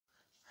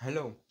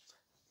Hello,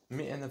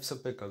 me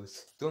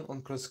N.F.SUPERCARS. Turn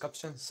on closed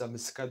caption,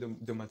 subscribe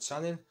to my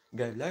channel,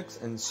 give likes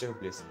and share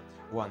please.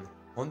 1.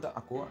 Honda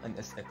Acura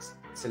NSX.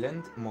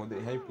 Excellent mode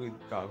hybrid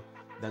car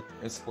that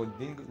is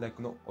sporting like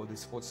no other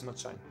sports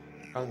machine.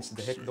 Calms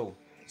the heck down,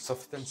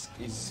 softens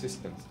his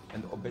systems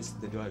and obeys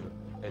the driver.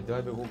 A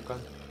driver who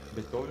can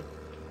be tall,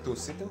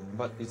 two-seater,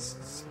 but is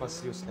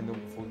spacious enough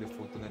for the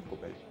Fortnite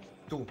couple.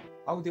 2.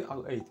 AUDi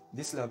R8.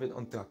 This level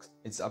on tracks.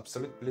 It's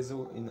absolute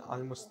pleasure in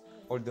almost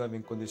all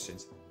driving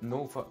conditions.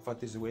 No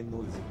fatigue when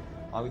noisy,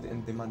 hard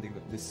and demanding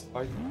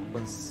despite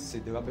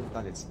considerable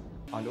talents.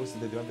 Allows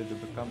the driver to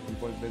become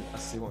involved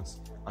as he wants,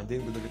 and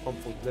then with the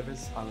comfort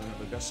levels are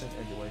navigation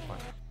and Wi-Fi.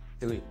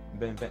 3.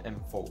 BMW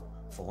M4.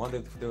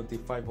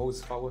 435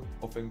 horsepower,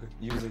 offering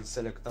users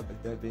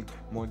selectable driving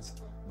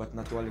modes but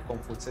naturally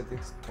comfort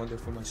settings.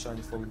 Wonderful machine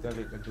for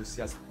driving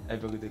enthusiasts,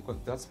 everyday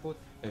transport,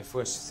 a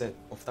fresh set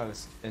of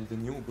tires and the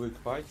new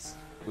brake pads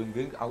will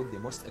bring out the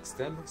most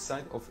extreme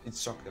side of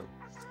its chapter.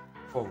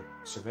 4.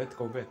 Chevette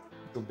Corevette.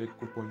 Two big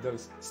cup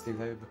holders still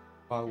have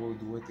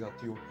powered water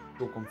ratio,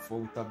 two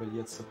comfortable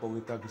yet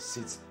supportive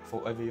seats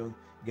for everyone.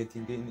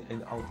 Getting in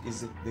and out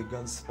easy. The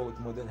Gun Sport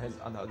model has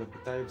an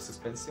adaptive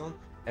suspension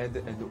and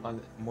a dual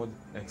mode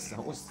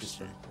exhaust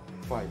system.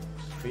 5.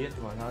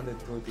 Fiat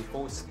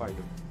 134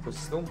 Spider.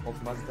 Custom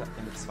of Mazda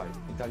MX5.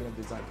 Italian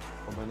design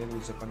combined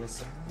with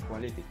Japanese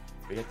quality.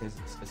 Fiat has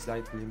a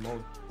slightly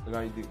more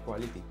ride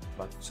quality,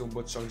 but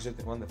turbocharged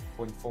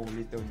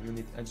 1.4-liter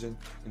unit engine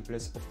in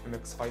place of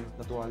MX5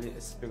 naturally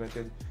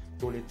aspirated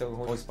 2-liter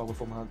horsepower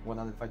from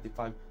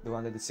 155 to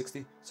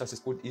 160 chassis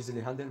could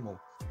easily handle more.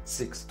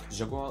 6.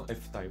 Jaguar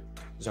F-Type.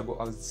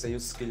 Jaguar's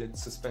sales skilled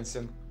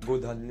suspension,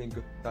 good handling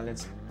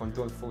talents,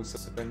 control for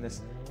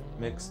stubbornness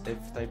makes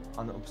F-Type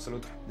an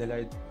absolute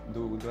delight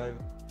to drive.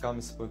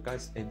 Comes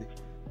supercars and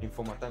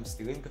informative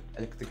steering,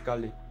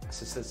 electrically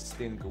assisted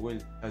steering wheel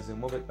has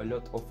removed a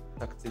lot of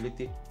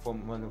tactility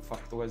from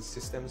manufacturer's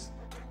systems.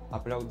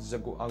 Applaud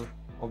Jaguar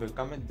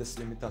overcoming these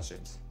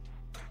limitations.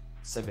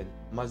 7.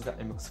 Mazda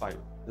MX5.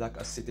 Like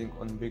a sitting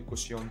on big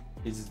cushion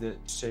is the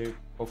shape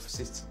of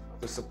seats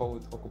to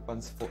support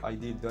occupants for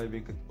ideal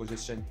driving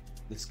position.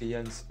 The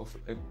science of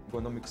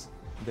ergonomics,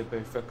 the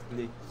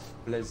perfectly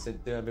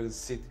placed driver's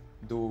seat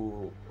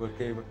to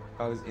recover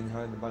car's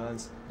inherent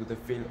balance to the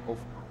feel of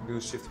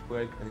gear shift,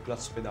 brake and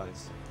clutch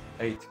pedals.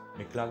 8.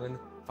 Mclaren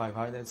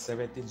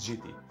 570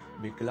 GT.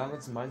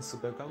 Mclaren's main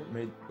supercar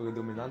made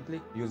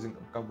predominantly using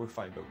carbon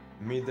fiber.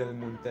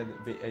 Middle-mounted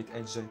V8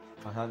 engine,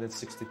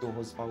 562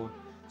 horsepower,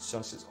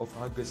 chassis of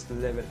highest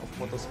level of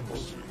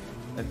motorsport,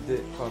 and the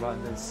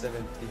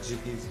 570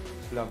 GT's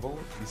flavor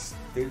is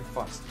still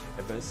fast.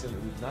 A version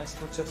with nice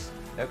notches,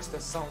 extra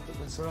sound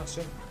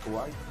insulation,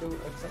 quieter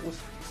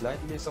exhaust,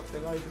 slightly softer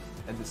ride,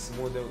 and a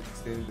smoother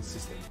steering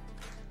system.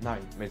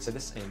 9.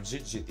 Mercedes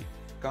AMG GT.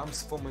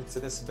 Comes from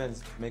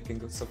Mercedes-Benz,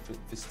 making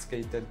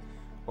sophisticated,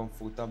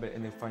 comfortable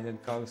and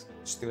refined cars,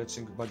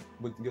 stretching but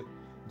good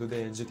to the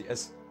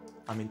GTS.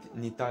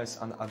 Many tires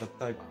and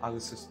adaptive air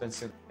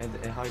suspension and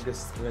a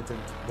highest rated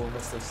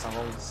Burmester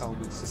surround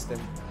sound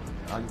system.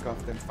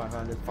 Uncrafted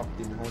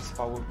 515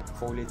 horsepower,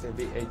 4-liter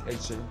V8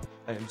 engine,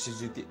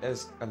 AMG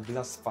GTS can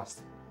blast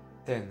fast.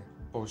 10.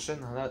 Porsche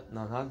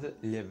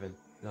 911.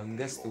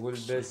 Longest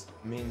wheelbase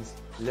means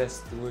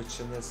less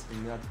richness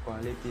in ride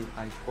quality,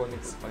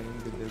 iconic spying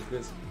the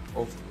degrees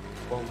of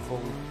comfort.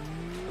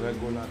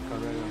 Regular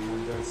Carrera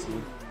models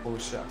with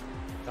Porsche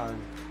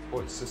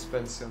tire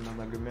suspension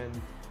management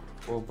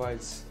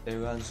provides a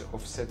range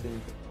of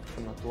settings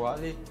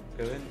naturally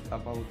current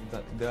about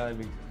the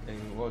driving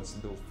and roads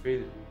to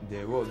feel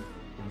the road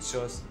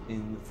ensures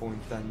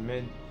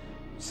infotainment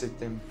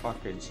system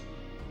package.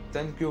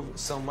 Thank you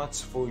so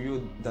much for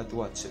you that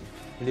watching.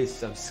 Please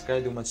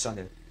subscribe to my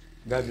channel,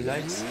 give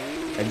likes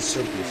and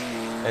share please,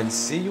 and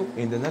see you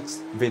in the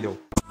next video.